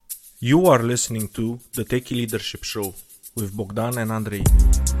You are listening to the Techie Leadership Show with Bogdan and Andrei.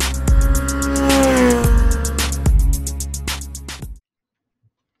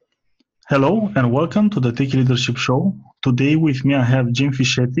 Hello and welcome to the Techie Leadership Show. Today with me I have Jim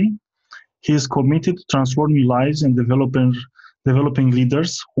Fischetti. He is committed to transforming lives and developing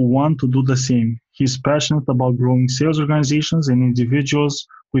leaders who want to do the same. He is passionate about growing sales organizations and individuals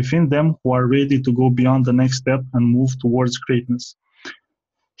within them who are ready to go beyond the next step and move towards greatness.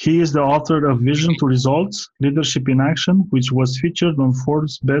 He is the author of Vision to Results, Leadership in Action, which was featured on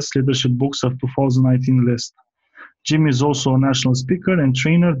Forbes' Best Leadership Books of 2019 list. Jim is also a national speaker and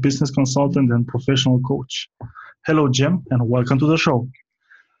trainer, business consultant, and professional coach. Hello, Jim, and welcome to the show.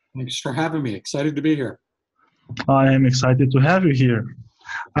 Thanks for having me. Excited to be here. I am excited to have you here.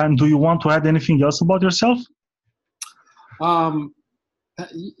 And do you want to add anything else about yourself? That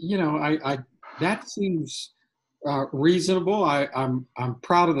seems reasonable. I'm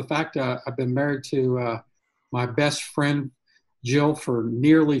proud of the fact I've been married to my best friend Jill for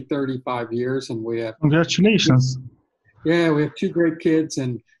nearly 35 years, and we have Congratulations. we have 2 great kids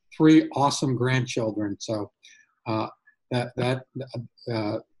and 3 awesome grandchildren. So that's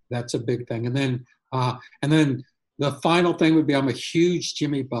a big thing. And then the final thing would be I'm a huge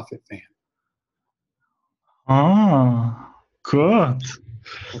Jimmy Buffett fan. Ah, good.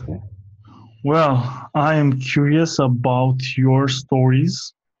 Okay. Well, I am curious about your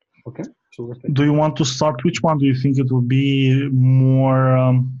stories. Okay. Terrific. Do you want to start? Which one do you think it would be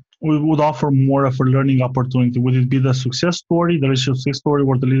more, would offer more of a learning opportunity? Would it be the success story, the leadership success story,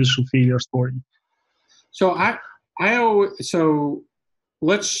 or the leadership failure story? So so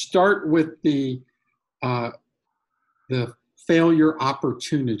let's start with the failure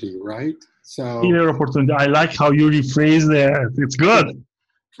opportunity, right? So Failure opportunity. I like how you rephrase that. It's good.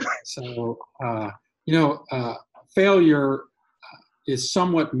 So failure is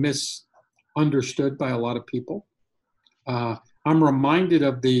somewhat misunderstood by a lot of people. I'm reminded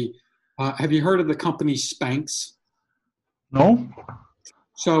of have you heard of the company Spanx? No?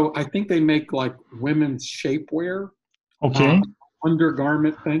 So I think they make like women's shapewear, Okay.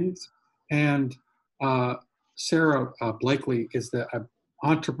 undergarment things. And Sarah Blakely is the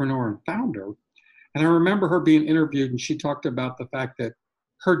entrepreneur and founder. And I remember her being interviewed, and she talked about the fact that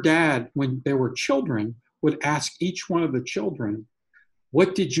her dad, when they were children, would ask each one of the children,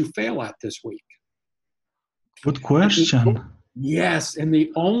 "What did you fail at this week?" Good question. Yes, and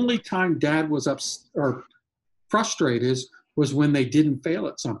the only time Dad was frustrated was when they didn't fail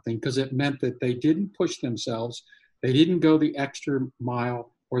at something, because it meant that they didn't push themselves, they didn't go the extra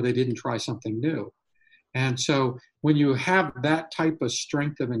mile, or they didn't try something new. And so when you have that type of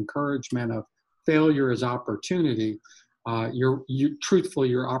strength of encouragement of failure as opportunity, truthfully,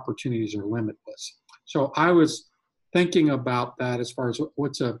 your opportunities are limitless. So I was thinking about that as far as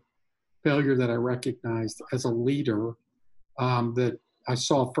what's a failure that I recognized as a leader that I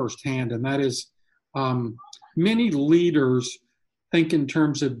saw firsthand, and that is many leaders think in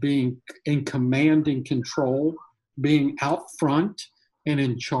terms of being in command and control, being out front and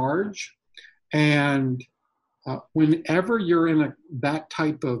in charge. And whenever you're in that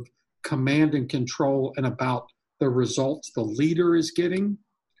type of command and control and about the results the leader is getting,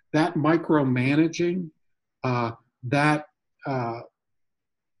 that micromanaging, that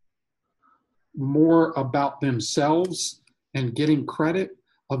more about themselves and getting credit,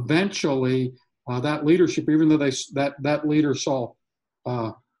 eventually that leadership, even though that leader saw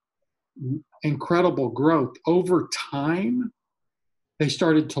incredible growth, over time they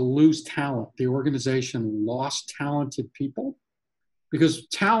started to lose talent. The organization lost talented people because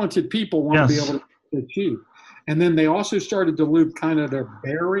talented people want to be able to achieve. And then they also started to lose kind of their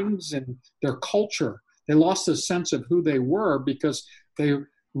bearings and their culture. They lost a sense of who they were because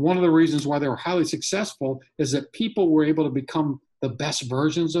one of the reasons why they were highly successful is that people were able to become the best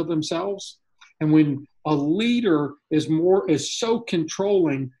versions of themselves. And when a leader is so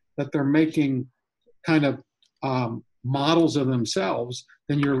controlling that they're making kind of models of themselves,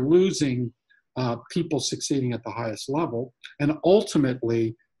 then you're losing people succeeding at the highest level. And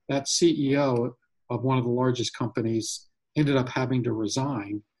ultimately, that CEO of one of the largest companies ended up having to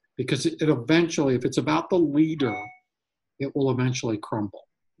resign because it eventually, if it's about the leader, it will eventually crumble.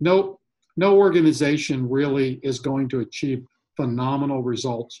 No organization really is going to achieve phenomenal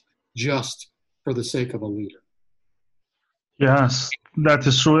results just for the sake of a leader. Yes, that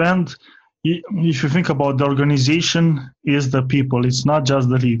is true. And if you think about the organization is the people, it's not just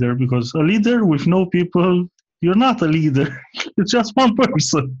the leader, because a leader with no people, you're not a leader. It's just one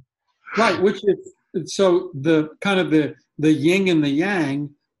person. Right, which is, so the kind of the yin and the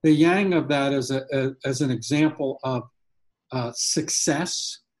yang of that as an example of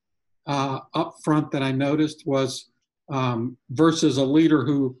success up front that I noticed was versus a leader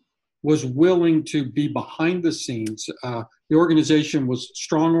who was willing to be behind the scenes. The organization was a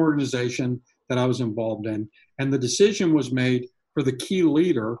strong organization that I was involved in, and the decision was made for the key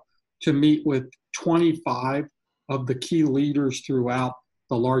leader to meet with 25 of the key leaders throughout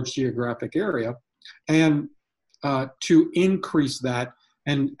the large geographic area, and to increase that,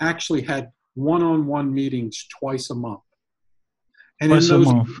 and actually had one-on-one meetings twice a month. And twice a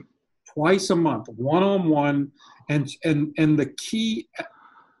month. Twice a month, one-on-one, and the key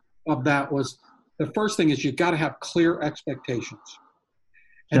of that was, the first thing is you got to have clear expectations.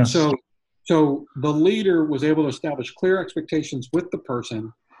 And yes. so the leader was able to establish clear expectations with the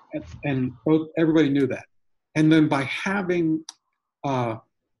person, and both everybody knew that. And then by having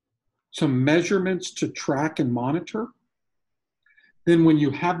some measurements to track and monitor, then when you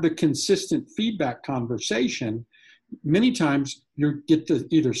have the consistent feedback conversation, many times you get to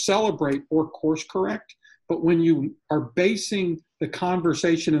either celebrate or course correct. But when you are basing the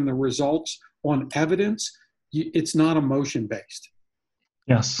conversation and the results on evidence, it's not emotion based.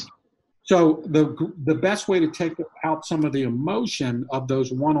 Yes. So the best way to take out some of the emotion of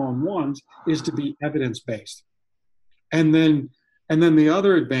those one-on-ones is to be evidence-based. And then the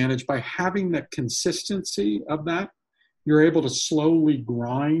other advantage, by having that consistency of that, you're able to slowly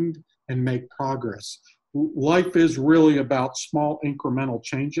grind and make progress. Life is really about small incremental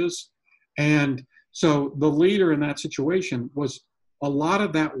changes. And so the leader in that situation was, a lot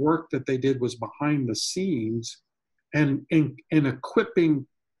of that work that they did was behind the scenes, and equipping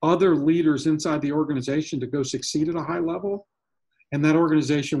other leaders inside the organization to go succeed at a high level. And that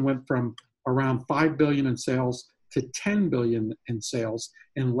organization went from around 5 billion in sales to 10 billion in sales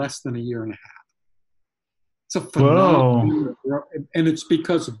in less than a year and a half. It's a phenomenal, and it's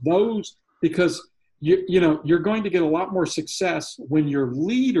because of those, because you're going to get a lot more success when your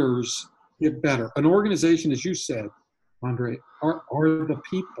leaders get better. An organization, as you said, Andre, are the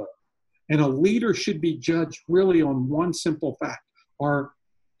people. And a leader should be judged really on one simple fact: are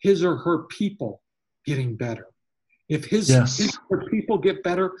his or her people getting better? If his or people get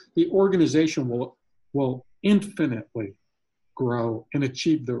better, the organization will infinitely grow and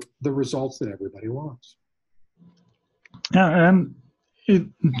achieve the results that everybody wants. Yeah, and it,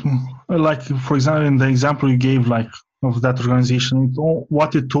 like, for example, in the example you gave, like, of that organization,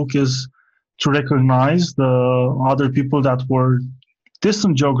 what it took is to recognize the other people that were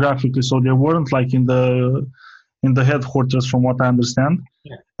distant geographically, so they weren't like in the headquarters, from what I understand,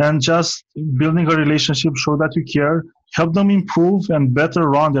 and just building a relationship, show that you care, help them improve and better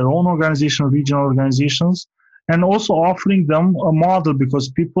run their own organization, regional organizations, and also offering them a model, because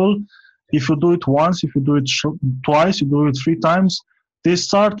people, if you do it once, if you do it twice, you do it 3 times, they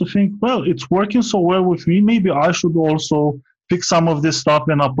start to think, well, it's working so well with me, maybe I should also pick some of this stuff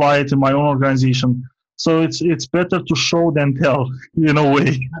and apply it in my own organization. So it's better to show than tell, in a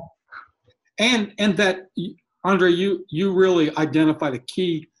way. And that, Andre, you really identified a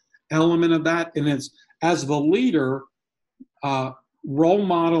key element of that, and it's, as the leader, role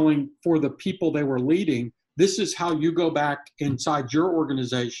modeling for the people they were leading. This is how you go back inside your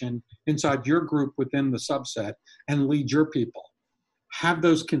organization, inside your group within the subset, and lead your people. Have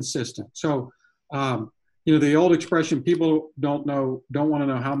those consistent. So, the old expression, people don't want to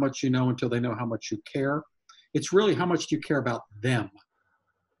know how much you know until they know how much you care. It's really how much do you care about them.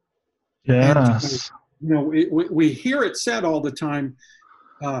 Yes. And, we hear it said all the time,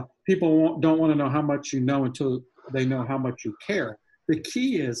 people don't want to know how much you know until they know how much you care. The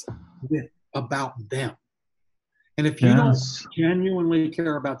key is about them. And if you don't genuinely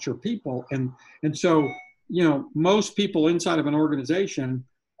care about your people, and so, most people inside of an organization,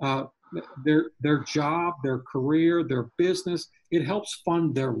 their job, their career, their business, it helps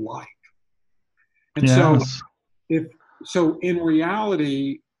fund their life. And so in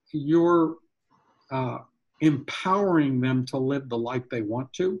reality, you're empowering them to live the life they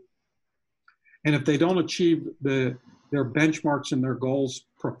want to. And if they don't achieve their benchmarks and their goals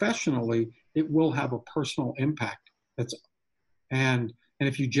professionally, it will have a personal impact. And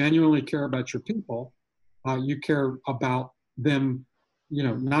if you genuinely care about your people, you care about them,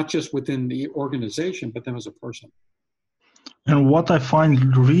 not just within the organization, but them as a person. And what I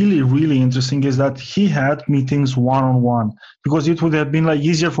find really, really interesting is that he had meetings one-on-one, because it would have been like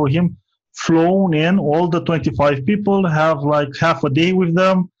easier for him, flown in all the 25 people, have like half a day with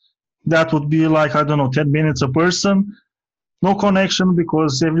them. That would be like, 10 minutes a person. No connection,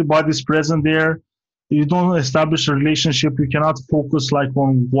 because everybody's present there. You don't establish a relationship. You cannot focus like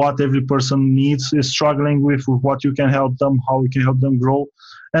on what every person needs, is struggling with what you can help them, how you can help them grow.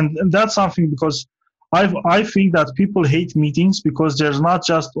 And that's something, because I think that people hate meetings because they're not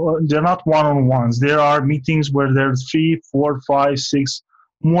one-on-ones. There are meetings where there's 3, 4, 5, 6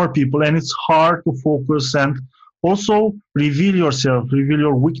 more people, and it's hard to focus and also reveal yourself, reveal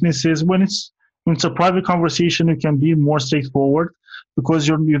your weaknesses. When it's a private conversation, you can be more straightforward because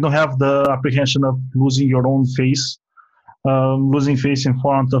you don't have the apprehension of losing your own face, losing face in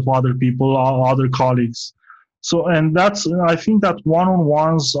front of other people, other colleagues. So, and I think that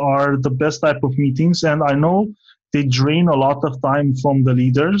one-on-ones are the best type of meetings. And I know they drain a lot of time from the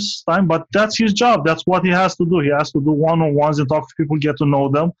leader's time, but that's his job. That's what he has to do. He has to do one-on-ones and talk to people, get to know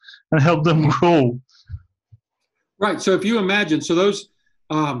them, and help them grow. Right. So if you imagine, so those,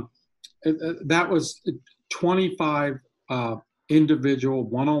 that was 25 individual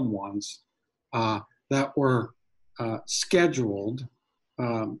one-on-ones that were scheduled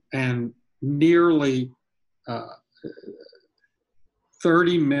and nearly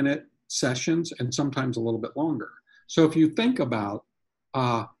 30-minute sessions and sometimes a little bit longer. So if you think about,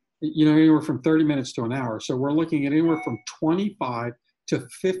 anywhere from 30 minutes to an hour. So we're looking at anywhere from 25 to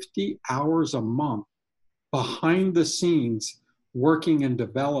 50 hours a month behind the scenes working and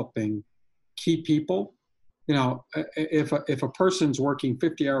developing key people. If a person's working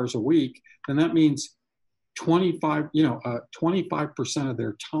 50 hours a week, then that means 25% of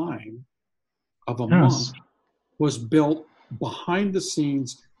their time of a month was built behind the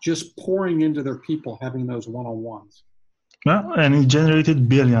scenes, just pouring into their people, having those one-on-ones. Yeah, and it generated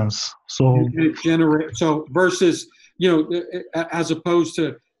billions. So versus, as opposed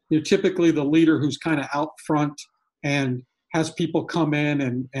to, typically the leader who's kind of out front and has people come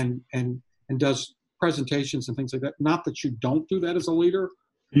in and does presentations and things like that. Not that you don't do that as a leader.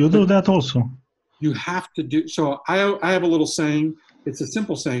 You do that also. You have to do. So I have a little saying. It's a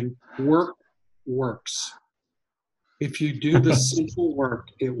simple saying: work works. If you do the simple work,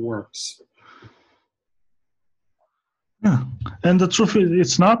 it works. Yeah, and the truth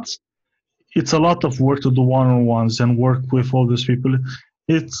is, it's a lot of work to do one-on-ones and work with all these people.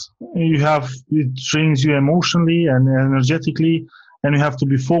 It drains you emotionally and energetically, and you have to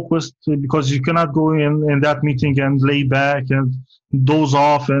be focused because you cannot go in that meeting and lay back and doze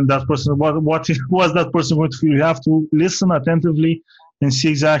off. And that person, what was that person going to feel? You have to listen attentively and see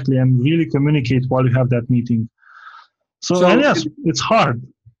exactly and really communicate while you have that meeting. So and yes, it's hard.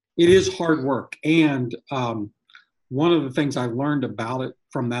 It is hard work, and one of the things I learned about it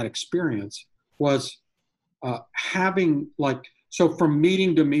from that experience was having from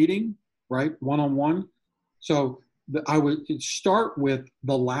meeting to meeting, right, one-on-one. So I would start with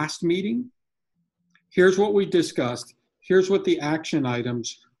the last meeting. Here's what we discussed. Here's what the action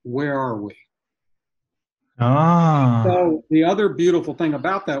items. Where are we? So the other beautiful thing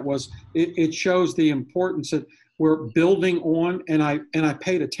about that was it shows the importance that we're building on, and I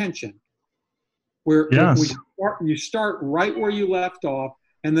paid attention. You start right where you left off,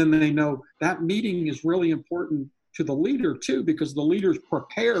 and then they know that meeting is really important to the leader too, because the leaders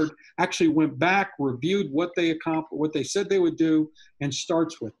prepared, actually went back, reviewed what they accomplished, what they said they would do, and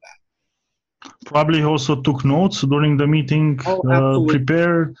starts with that. Probably also took notes during the meeting,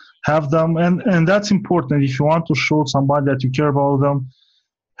 prepare, have them, and that's important. If you want to show somebody that you care about them,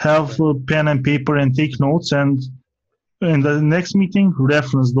 have a pen and paper and take notes, and in the next meeting,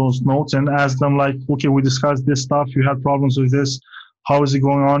 reference those notes and ask them okay, we discussed this stuff, you had problems with this, how is it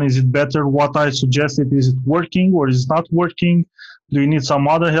going on? Is it better? What I suggested, is it working or is it not working? Do you need some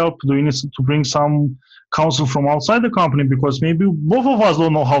other help? Do you need to bring some counsel from outside the company? Because maybe both of us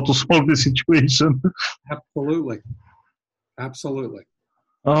don't know how to solve the situation. Absolutely.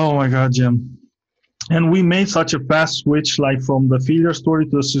 Oh my God, Jim. And we made such a fast switch, from the failure story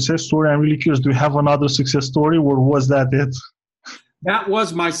to the success story. I'm really curious, do you have another success story, or was that it? That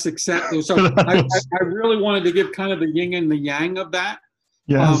was my success. So I really wanted to give kind of the yin and the yang of that.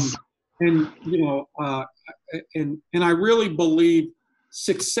 Yes. And I really believe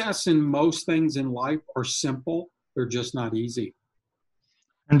success in most things in life are simple. They're just not easy.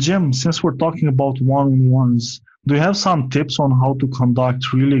 And Jim, since we're talking about one-on-ones, do you have some tips on how to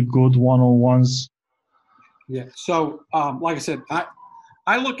conduct really good one-on-ones? Yeah. So, like I said, I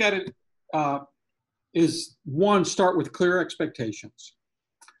look at it is one, start with clear expectations,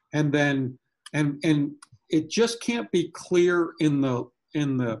 and then and it just can't be clear in the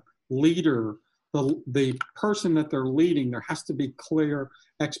leader, the person that they're leading. There has to be clear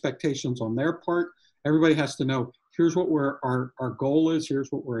expectations on their part. Everybody has to know, here's what our goal is.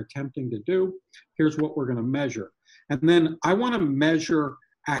 Here's what we're attempting to do. Here's what we're going to measure. And then I want to measure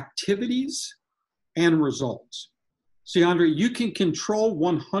activities and results. See, Andre, you can control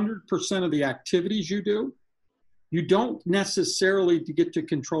 100% of the activities you do, you don't necessarily get to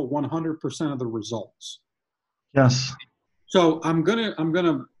control 100% of the results. Yes. So I'm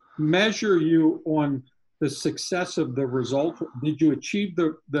gonna measure you on the success of the result. Did you achieve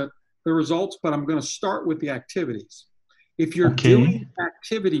the results? But I'm going to start with the activities. If you're doing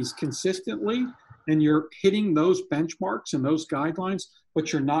activities consistently and you're hitting those benchmarks and those guidelines,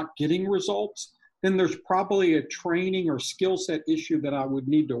 but you're not getting results, then there's probably a training or skill set issue that I would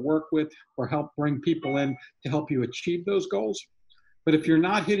need to work with or help bring people in to help you achieve those goals. But if you're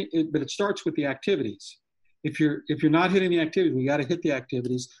not hitting it, but it starts with the activities. If you're not hitting the activities, you got to hit the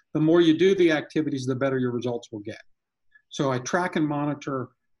activities. The more you do the activities, the better your results will get. So I track and monitor.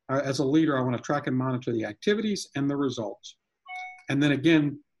 As a leader, I want to track and monitor the activities and the results. And then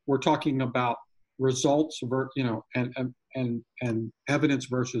again, we're talking about results, and evidence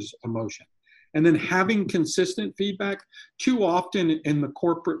versus emotion. And then having consistent feedback. Too often in the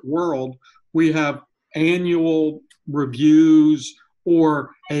corporate world, we have annual reviews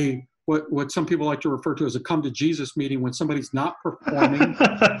or what some people like to refer to as a come to Jesus meeting when somebody's not performing.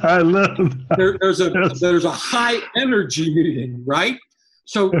 I love that. There's a high energy meeting, right?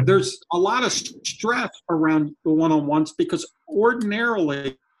 So there's a lot of stress around the one-on-ones because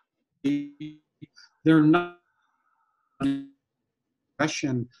ordinarily they're not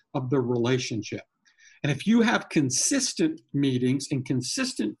expression of the relationship. And if you have consistent meetings and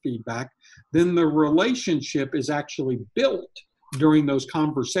consistent feedback, then the relationship is actually built during those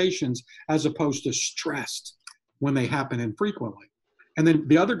conversations as opposed to stressed when they happen infrequently. And then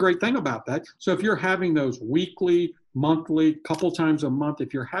the other great thing about that, so if you're having those weekly, monthly, couple times a month,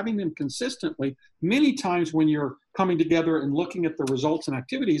 if you're having them consistently, many times when you're coming together and looking at the results and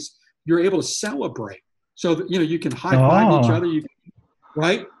activities, you're able to celebrate. So that, you can high five each other,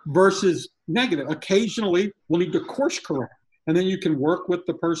 right? Versus negative. Occasionally, we'll need to course correct. And then you can work with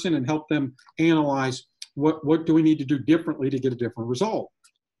the person and help them analyze what do we need to do differently to get a different result.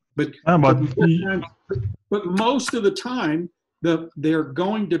 But most of the time, they're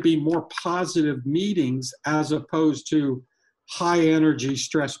going to be more positive meetings as opposed to high energy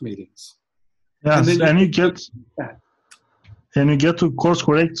stress meetings. Yes, and you get to course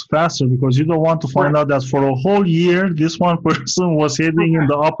correct faster because you don't want to find out that for a whole year this one person was heading in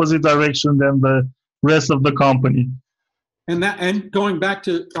the opposite direction than the rest of the company. And going back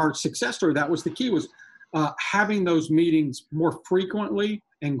to our success story, that was the key, was having those meetings more frequently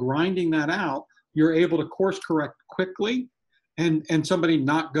and grinding that out. You're able to course correct quickly and somebody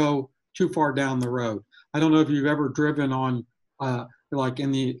not go too far down the road. I don't know if you've ever driven on, like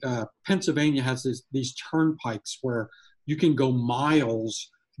in the Pennsylvania has these turnpikes where you can go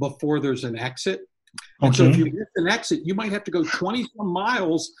miles before there's an exit. And so if you miss an exit, you might have to go 20 some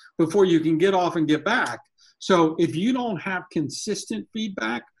miles before you can get off and get back. So if you don't have consistent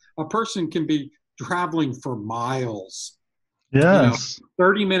feedback, a person can be traveling for miles. Yes.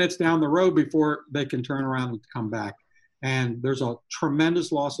 30 minutes down the road before they can turn around and come back. And there's a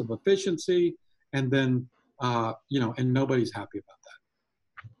tremendous loss of efficiency. And then, and nobody's happy about that.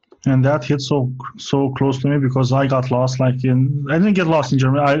 And that hit so close to me because I got lost. I didn't get lost in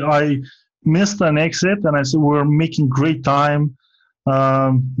Germany. I missed an exit and I said, we're making great time,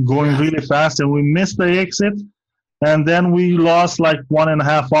 going really fast, and we missed the exit. And then we lost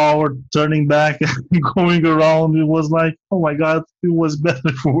 1.5 hours turning back and going around. It was like, oh my God, it was better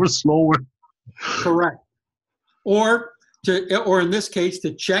if we were slower. Correct. Or in this case,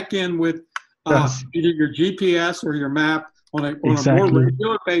 to check in with either your GPS or your map on a more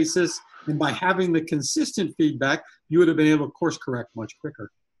regular basis. And by having the consistent feedback, you would have been able to course correct much quicker.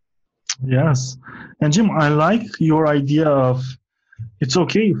 Yes. And Jim, I like your idea of it's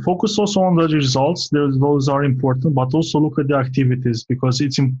okay, focus also on the results. Those are important, but also look at the activities because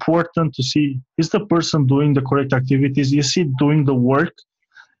it's important to see, is the person doing the correct activities? Is he doing the work?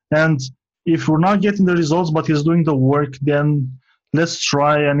 And if we're not getting the results, but he's doing the work, then let's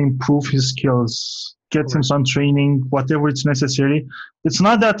try and improve his skills, get him some training, whatever it's necessary. It's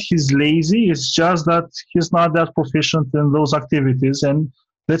not that he's lazy, it's just that he's not that proficient in those activities, and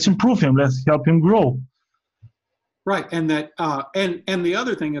let's improve him, let's help him grow. Right, and that, and the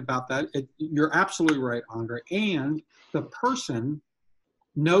other thing about that, you're absolutely right, Andre. And the person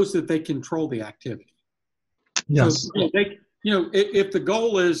knows that they control the activity. Yes. So if the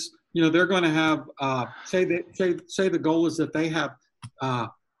goal is, they're going to have, say the goal is that they have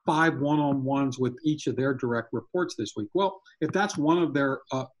 5 one-on-ones with each of their direct reports this week. Well, if that's one of their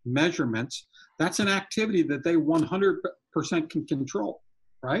measurements, that's an activity that they 100% can control,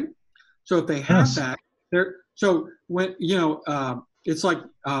 right? So if they have that, so when, it's like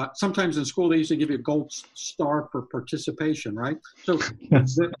sometimes in school they used to give you a gold star for participation, right? So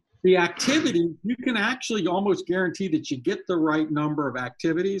the activity, you can actually almost guarantee that you get the right number of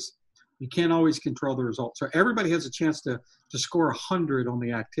activities. You can't always control the results. So everybody has a chance to score 100 on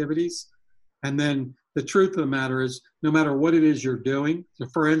the activities. And then the truth of the matter is, no matter what it is you're doing, so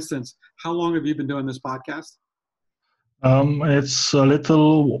for instance, how long have you been doing this podcast? It's a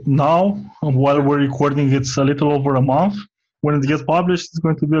little now, while we're recording, it's a little over a month. When it gets published, it's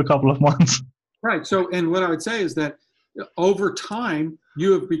going to be a couple of months. Right. So, and what I would say is that over time,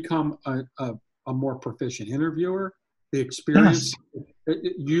 you have become a more proficient interviewer. The experience, yes.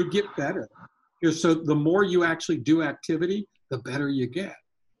 You get better. So the more you actually do activity, the better you get.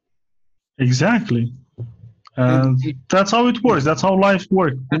 Exactly. And that's how it works. That's how life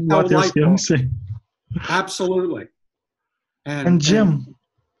works. What else can you say? Absolutely. And Jim,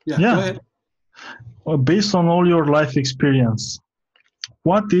 go ahead. Based on all your life experience,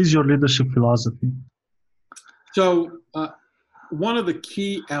 what is your leadership philosophy? So one of the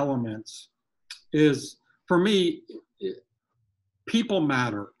key elements is, for me, people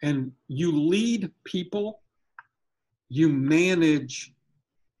matter. And you lead people, you manage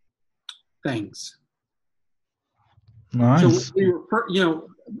things. Nice. So,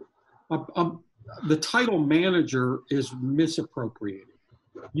 the title manager is misappropriated.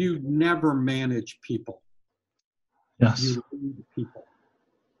 You never manage people. Yes. You lead people.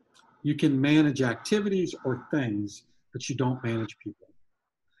 You can manage activities or things, but you don't manage people.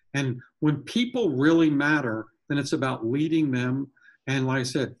 And when people really matter, then it's about leading them. And like I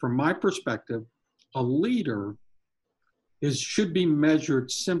said, from my perspective, a leader should be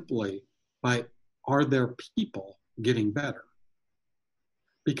measured simply by, are their people getting better?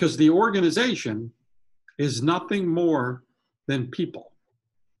 Because the organization is nothing more than people.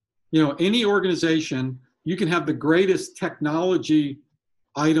 Any organization, you can have the greatest technology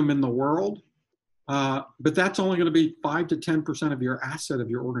item in the world, but that's only going to be 5 to 10% of your asset of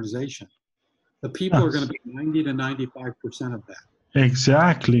your organization. The people are going to be 90 to 95% of that.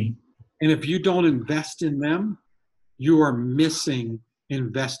 Exactly. And if you don't invest in them, you are missing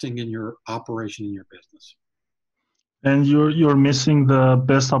investing in your operation, in your business. And you're missing the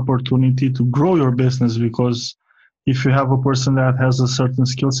best opportunity to grow your business, because if you have a person that has a certain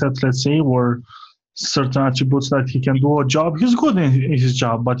skill set, let's say, or certain attributes that he can do a job, he's good in his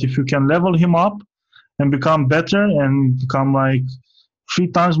job. But if you can level him up and become better and become like 3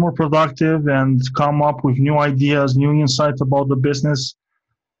 times more productive and come up with new ideas, new insights about the business,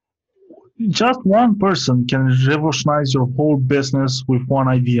 just one person can revolutionize your whole business with one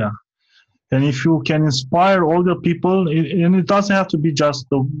idea. And if you can inspire all the people, and it doesn't have to be just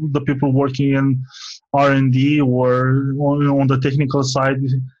the people working in R&D or on the technical side,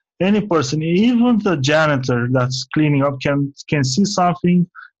 any person, even the janitor that's cleaning up can see something,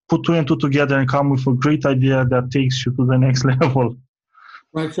 put 2 and 2 together and come with a great idea that takes you to the next level.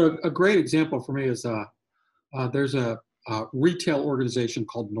 Right. So a great example for me is there's a retail organization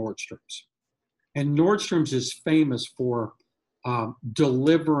called Nordstrom's. And Nordstrom's is famous for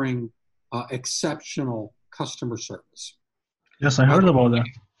delivering exceptional customer service. Yes, I heard about that.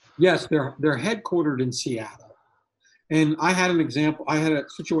 Yes, they're headquartered in Seattle. And I had a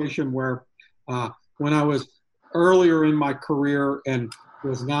situation where when I was earlier in my career and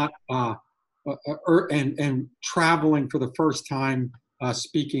was not and traveling for the first time,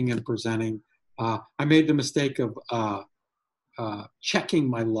 speaking and presenting, I made the mistake of checking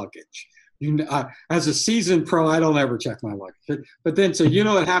my luggage. As a seasoned pro, I don't ever check my luggage. But then, so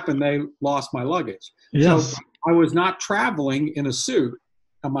what happened? They lost my luggage. Yes. So I was not traveling in a suit.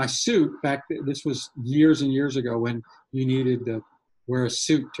 My suit this was years and years ago when you needed to wear a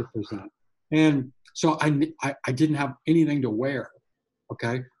suit to present. And so I didn't have anything to wear,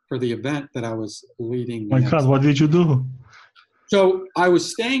 okay, for the event that I was leading. My God, what did you do? So I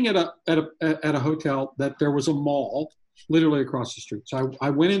was staying at a hotel that there was a mall literally across the street. So I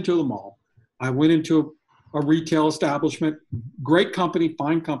went into the mall. I went into a retail establishment, great company,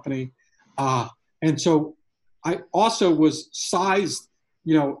 fine company. And so I also was sized,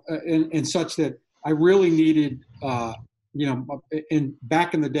 in such that I really needed, and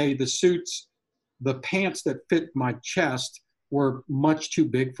back in the day, the suits, the pants that fit my chest were much too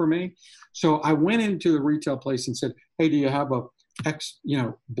big for me. So I went into the retail place and said, hey, do you have a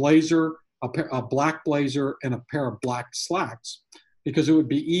blazer, a black blazer and a pair of black slacks? Because it would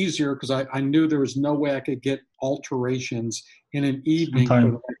be easier, because I knew there was no way I could get alterations in an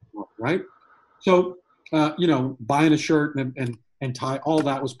evening, right? So, buying a shirt and tie, all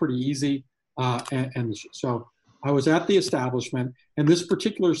that was pretty easy. And so I was at the establishment, and this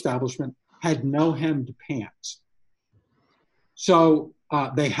particular establishment had no hemmed pants. So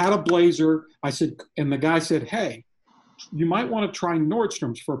they had a blazer. I said, and the guy said, hey, you might want to try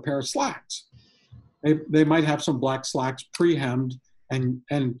Nordstrom's for a pair of slacks. They might have some black slacks pre-hemmed, and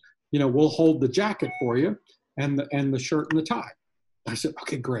we'll hold the jacket for you and the shirt and the tie. I said,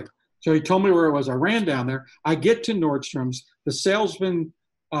 okay, great. So he told me where it was. I ran down there. I get to Nordstrom's. The salesman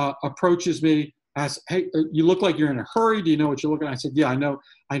approaches me, asks, hey, you look like you're in a hurry. Do you know what you're looking at? I said, yeah, I know.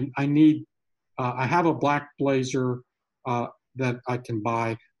 I have a black blazer that I can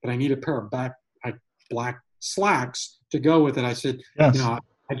buy, but I need a pair of black slacks to go with it. I said, yes.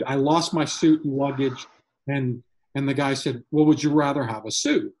 I lost my suit and luggage. And the guy said, well, would you rather have a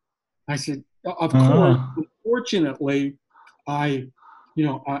suit? I said, of course. Fortunately, I'm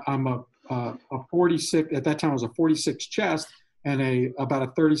a 46, at that time I was a 46 chest and about a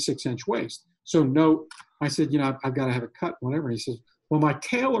 36-inch waist. So no, I said, I've got to have it cut, whatever. And he says, well, my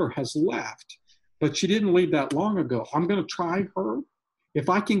tailor has left, but she didn't leave that long ago. I'm going to try her. If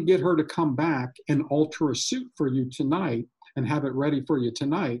I can get her to come back and alter a suit for you tonight and have it ready for you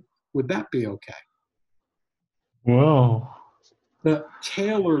tonight, would that be okay? Whoa. The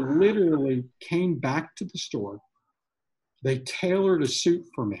tailor literally came back to the store. They tailored a suit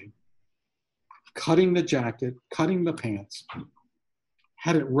for me, cutting the jacket, cutting the pants,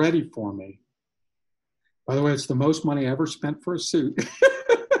 had it ready for me. By the way, it's the most money I ever spent for a suit.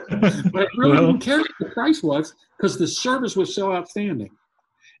 But I really didn't care what the price was because the service was so outstanding.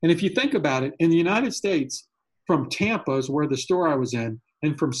 And if you think about it, in the United States, from Tampa is where the store I was in,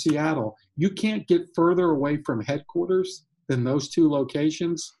 and from Seattle, you can't get further away from headquarters than those two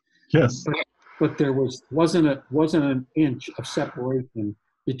locations. Yes. But there wasn't an inch of separation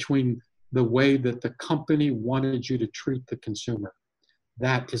between the way that the company wanted you to treat the consumer.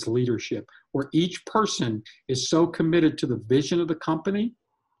 That is leadership, where each person is so committed to the vision of the company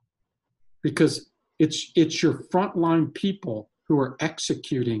because it's your frontline people who are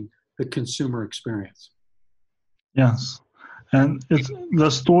executing the consumer experience. Yes. And the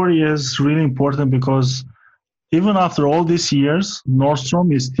story is really important because even after all these years,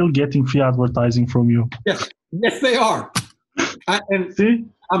 Nordstrom is still getting free advertising from you. Yes, they are. See?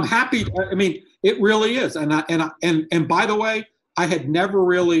 I'm happy. I mean, it really is. And by the way, I had never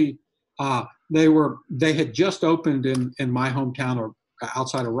really. They had just opened in my hometown or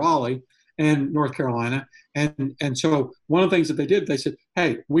outside of Raleigh and North Carolina, and so one of the things that they did, they said,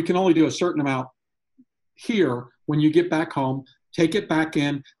 hey, we can only do a certain amount here. When you get back home, take it back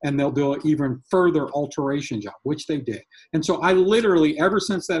in, and they'll do an even further alteration job, which they did. And so I literally, ever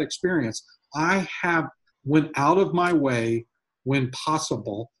since that experience, I have went out of my way when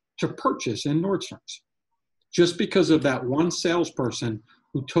possible to purchase in Nordstrom's, just because of that one salesperson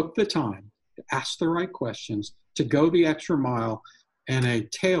who took the time to ask the right questions, to go the extra mile, and a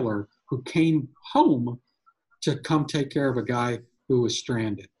tailor who came home to come take care of a guy who was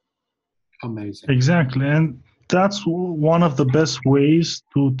stranded. Amazing. Exactly. And that's one of the best ways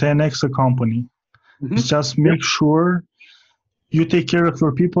to 10x a company. Mm-hmm. Is just make sure you take care of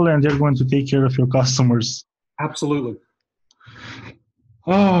your people and they're going to take care of your customers. Absolutely.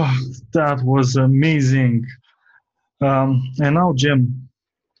 Oh, that was amazing. And now, Jim,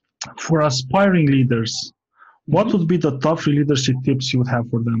 for aspiring leaders, what would be the top 3 leadership tips you would have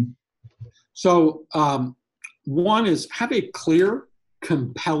for them? So one is have a clear,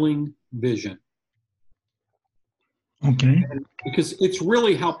 compelling vision. Okay. Because it's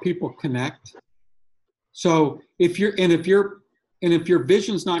really how people connect. So if your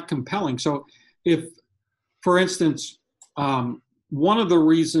vision's not compelling, so if, for instance, one of the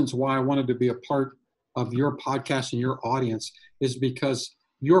reasons why I wanted to be a part of your podcast and your audience is because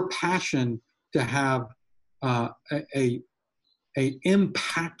your passion to have a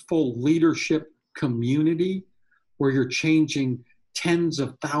impactful leadership community where you're changing tens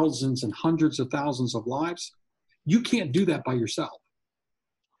of thousands and hundreds of thousands of lives, you can't do that by yourself.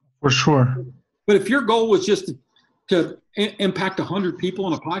 For sure. But if your goal was just to impact 100 people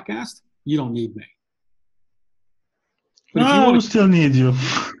on a podcast, you don't need me. But I will still need you.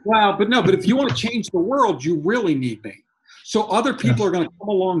 Well, but if you want to change the world, you really need me. So other people are going to come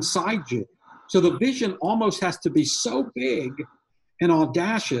alongside you. So the vision almost has to be so big and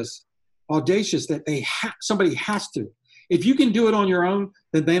audacious that somebody has to. If you can do it on your own,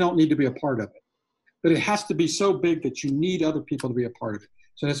 then they don't need to be a part of it. But it has to be so big that you need other people to be a part of it.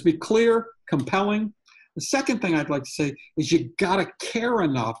 So it has to be clear, compelling. The second thing I'd like to say is you got to care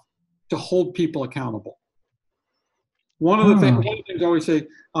enough to hold people accountable. One of the things I always say,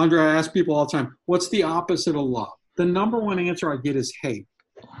 Andre, I ask people all the time, what's the opposite of love? The number one answer I get is hate.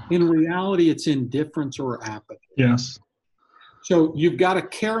 In reality, it's indifference or apathy. Yes. So you've got to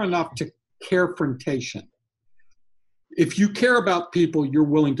care enough to carefrontation. If you care about people, you're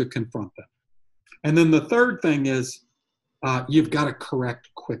willing to confront them. And then the third thing is you've got to correct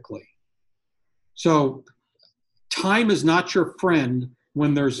quickly. So time is not your friend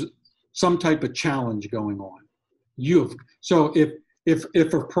when there's some type of challenge going on. So if a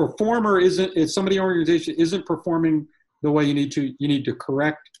performer if somebody in your organization isn't performing the way you need to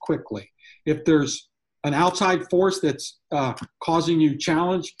correct quickly. If there's an outside force that's causing you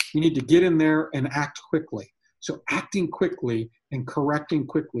challenge, you need to get in there and act quickly. So acting quickly and correcting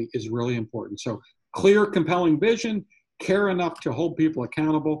quickly is really important. So clear, compelling vision, care enough to hold people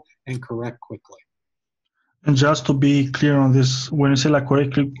accountable, and correct quickly. And just to be clear on this, when you say like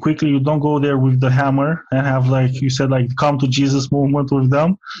correctly, quickly, you don't go there with the hammer and have, like you said, like come to Jesus moment with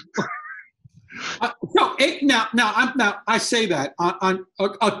them. Now I say that on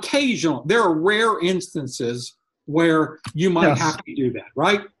occasional. There are rare instances where you might have to do that,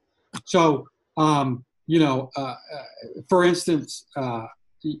 right? So, for instance,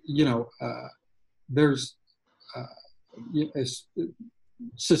 there's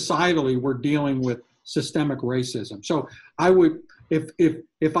societally we're dealing with systemic racism. So I would,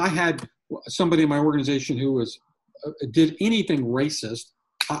 if I had somebody in my organization who was did anything racist,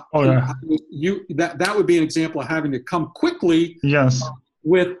 that would be an example of having to come quickly. Yes.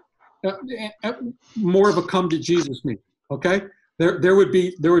 With more of a come to Jesus meeting. Okay. There would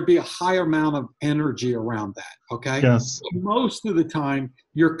be a higher amount of energy around that. Okay. Yes. Most of the time,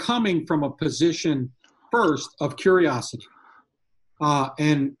 you're coming from a position first of curiosity,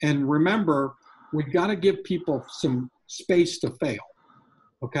 and remember, we've got to give people some space to fail.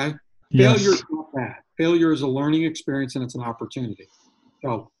 Okay. Yes. Failure is not bad. Failure is a learning experience and it's an opportunity.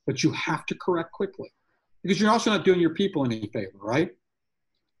 So, but you have to correct quickly because you're also not doing your people any favor, right?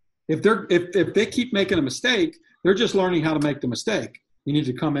 If they keep making a mistake, they're just learning how to make the mistake. You need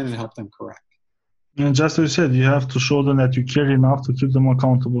to come in and help them correct. And just as you said, you have to show them that you care enough to keep them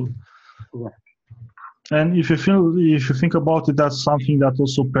accountable. Correct. And if you think about it, that's something that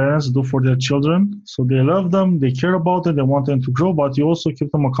also parents do for their children. So they love them, they care about them, they want them to grow, but you also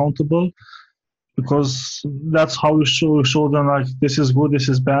keep them accountable because that's how you show them like this is good, this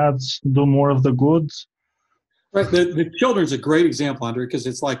is bad, do more of the good. Right. The children's a great example, Andre, because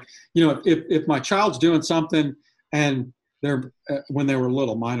it's like, if my child's doing something and they're when they were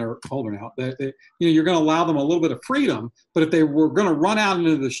little, mine are older now, you're going to allow them a little bit of freedom. But if they were going to run out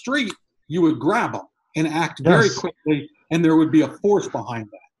into the street, you would grab them and act very quickly, and there would be a force behind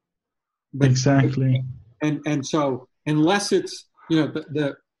that. But, exactly. And so unless it's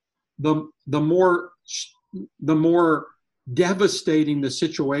the more devastating the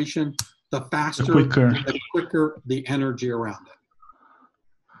situation, the faster, the quicker the energy around it.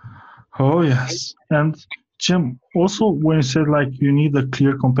 Oh yes. And Jim, also when you said like you need a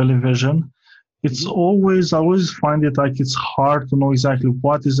clear, compelling vision, it's I always find it like it's hard to know exactly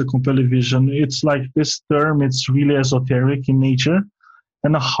what is a compelling vision. It's like this term, it's really esoteric in nature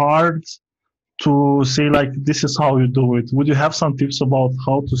and hard to say like this is how you do it. Would you have some tips about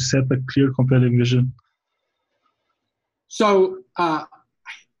how to set a clear, compelling vision? So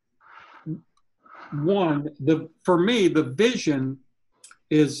for me, the vision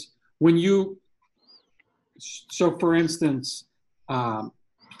is when you, so for instance,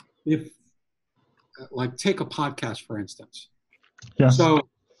 if like take a podcast, for instance. Yes. So,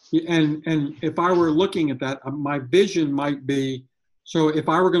 and if I were looking at that, my vision might be, so if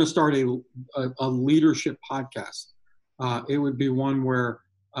I were going to start a leadership podcast, it would be one where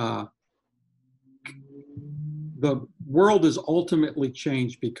the world is ultimately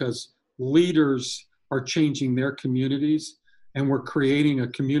changed because leaders are changing their communities, and we're creating a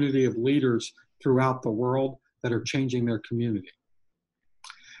community of leaders throughout the world that are changing their community.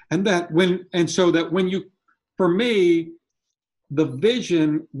 For me, the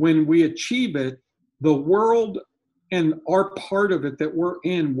vision, when we achieve it, the world and our part of it that we're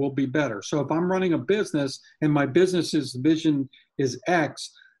in will be better. So if I'm running a business and my business's vision is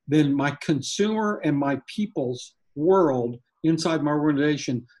X, then my consumer and my people's world inside my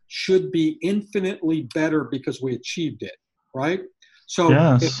organization should be infinitely better because we achieved it, right?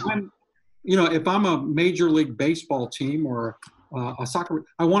 So if I'm a Major League Baseball team or a soccer,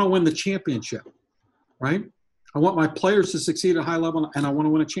 I want to win the championship, right? I want my players to succeed at a high level, and I want to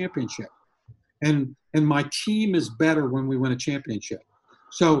win a championship. And my team is better when we win a championship.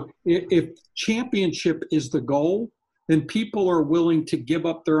 So if championship is the goal, then people are willing to give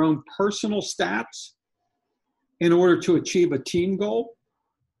up their own personal stats in order to achieve a team goal.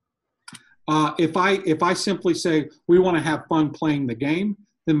 If I simply say we want to have fun playing the game,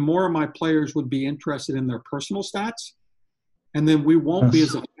 then more of my players would be interested in their personal stats, and then we won't be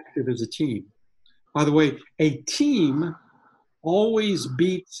as effective as a team. By the way, a team always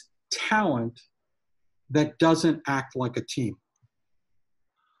beats talent that doesn't act like a team.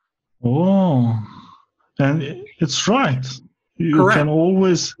 Oh, and it's right. You Correct. can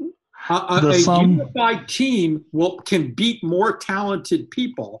always A unified team can beat more talented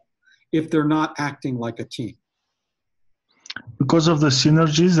people if they're not acting like a team. Because of the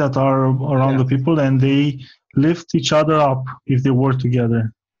synergies that are around the people, and they lift each other up if they work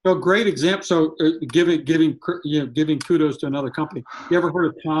together. So great example. So giving kudos to another company. You ever heard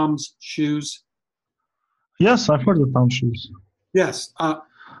of Tom's Shoes? Yes, I've heard of Tom's Shoes. Yes,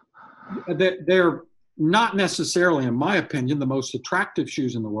 they're not necessarily, in my opinion, the most attractive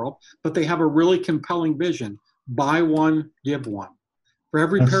shoes in the world, but they have a really compelling vision. Buy one, give one. For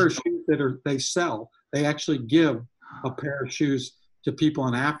every pair of shoes they sell, they actually give a pair of shoes to people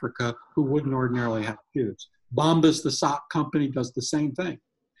in Africa who wouldn't ordinarily have shoes. Bombas, the sock company, does the same thing.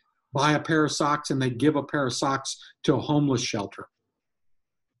 Buy a pair of socks and they give a pair of socks to a homeless shelter.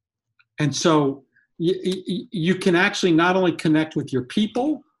 And so you can actually not only connect with your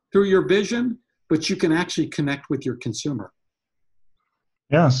people through your vision, but you can actually connect with your consumer.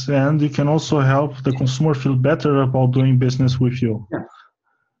 Yes, and you can also help the consumer feel better about doing business with you. Yeah.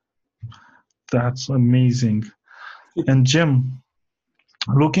 That's amazing. And Jim,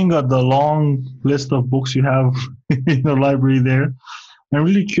 looking at the long list of books you have in your library there, I'm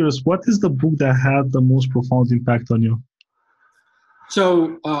really curious, what is the book that had the most profound impact on you?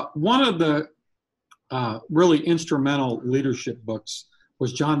 So one of the really instrumental leadership books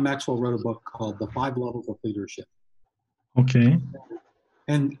was John Maxwell wrote a book called The 5 Levels of Leadership. Okay.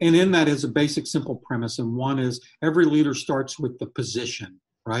 And in that is a basic, simple premise. And one is every leader starts with the position,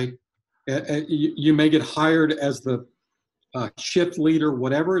 right? You may get hired as the shift leader,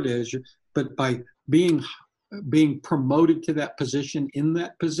 whatever it is, but by being promoted to that position, in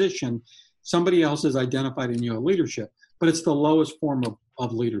that position, somebody else has identified in you a leadership, but it's the lowest form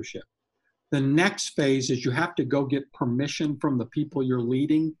of leadership. The next phase is you have to go get permission from the people you're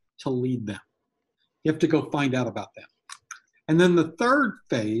leading to lead them. You have to go find out about them. And then the third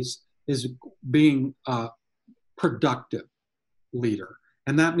phase is being a productive leader.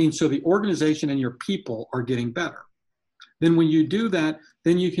 And that means so the organization and your people are getting better. Then when you do that,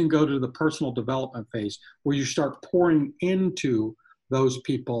 then you can go to the personal development phase where you start pouring into those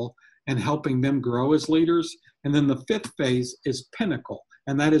people and helping them grow as leaders. And then the fifth phase is pinnacle.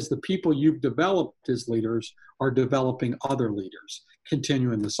 And that is the people you've developed as leaders are developing other leaders,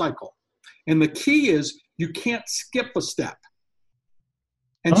 continuing the cycle. And the key is you can't skip a step.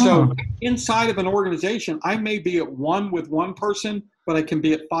 And so inside of an organization, I may be at 1 with one person, but I can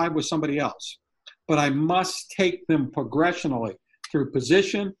be at 5 with somebody else. But I must take them progressionally through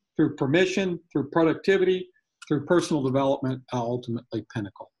position, through permission, through productivity, through personal development, ultimately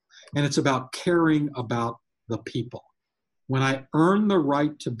pinnacle. And it's about caring about the people. When I earn the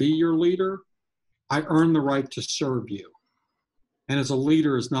right to be your leader, I earn the right to serve you. And as a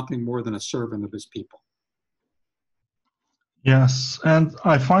leader is nothing more than a servant of his people. Yes, and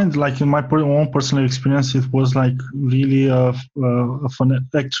I find like in my own personal experience, it was like really a fun,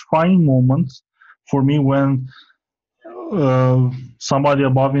 like trying moment for me when somebody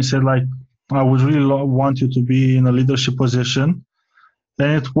above me said like, I would really want you to be in a leadership position.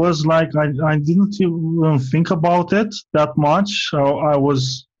 And it was like, I didn't even think about it that much. I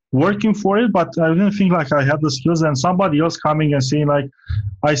was working for it, but I didn't think like I had the skills, and somebody else coming and saying like,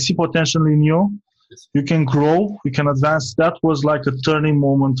 I see potential in you. You can grow, you can advance. That was like a turning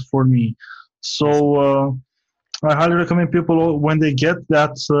moment for me. So I highly recommend people when they get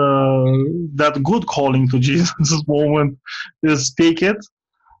that good calling to Jesus moment is take it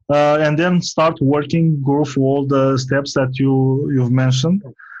and then start working, go through all the steps that you've mentioned.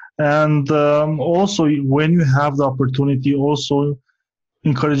 And also when you have the opportunity, also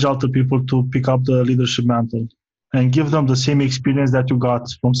encourage other people to pick up the leadership mantle and give them the same experience that you got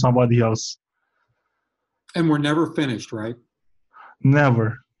from somebody else. And we're never finished, right?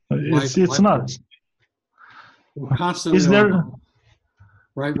 Never. It's not. We're constantly is there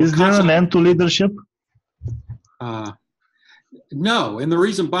right? Is there an end to leadership? No, and the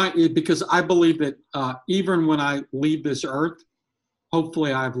reason because I believe that even when I leave this earth,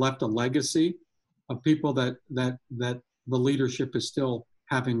 hopefully I've left a legacy of people that the leadership is still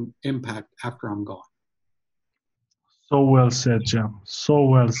having impact after I'm gone. So well said, Jim. So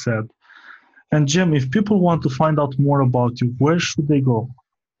well said. And Jim, if people want to find out more about you, where should they go?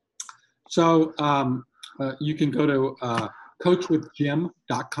 So you can go to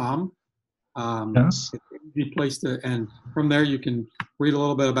coachwithjim.com. Yes. It's an easy place to, and from there you can read a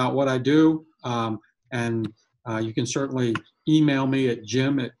little bit about what I do. And you can certainly email me at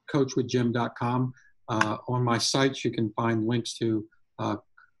jim@coachwithjim.com. On my sites, you can find links to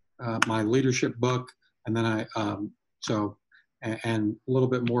my leadership book, And then and a little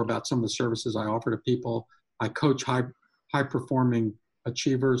bit more about some of the services I offer to people. I coach high performing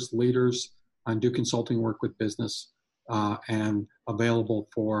achievers, leaders, and do consulting work with business, and available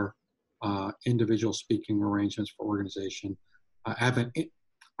for individual speaking arrangements for organization. I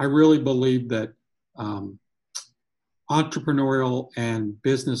really believe that entrepreneurial and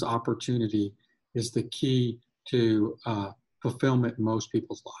business opportunity is the key to fulfillment in most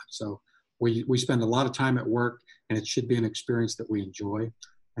people's lives. So we spend a lot of time at work, and it should be an experience that we enjoy.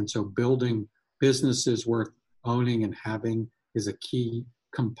 And so building businesses worth owning and having is a key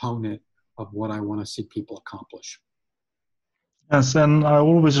component of what I want to see people accomplish. Yes, and I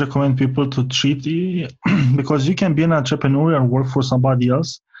always recommend people to treat it, because you can be an entrepreneur and work for somebody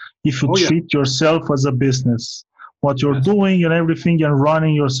else if you treat yourself as a business. What you're doing and everything and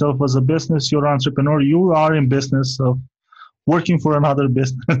running yourself as a business, you're an entrepreneur, you are in business of working for another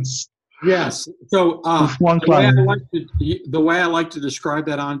business. Yes. So the way I like to describe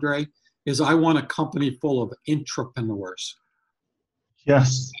that, Andre, is I want a company full of entrepreneurs.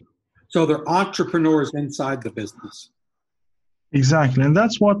 Yes. So they're entrepreneurs inside the business. Exactly. And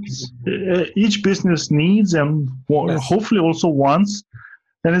that's what each business needs and hopefully also wants.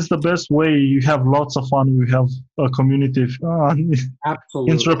 And it's the best way. You have lots of fun. We have a community of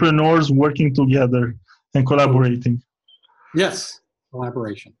entrepreneurs working together and collaborating. Yes,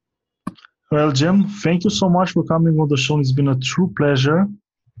 collaboration. Well, Jim, thank you so much for coming on the show. It's been a true pleasure.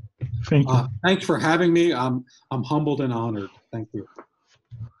 Thank you. Thanks for having me. I'm humbled and honored. Thank you.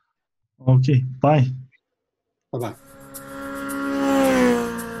 Okay, bye. Bye-bye.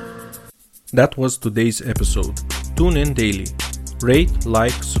 That was today's episode. Tune in daily. Rate,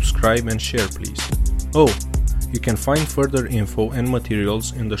 like, subscribe, and share, please. Oh, you can find further info and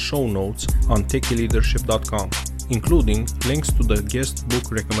materials in the show notes on techyleadership.com, including links to the guest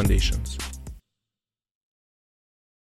book recommendations.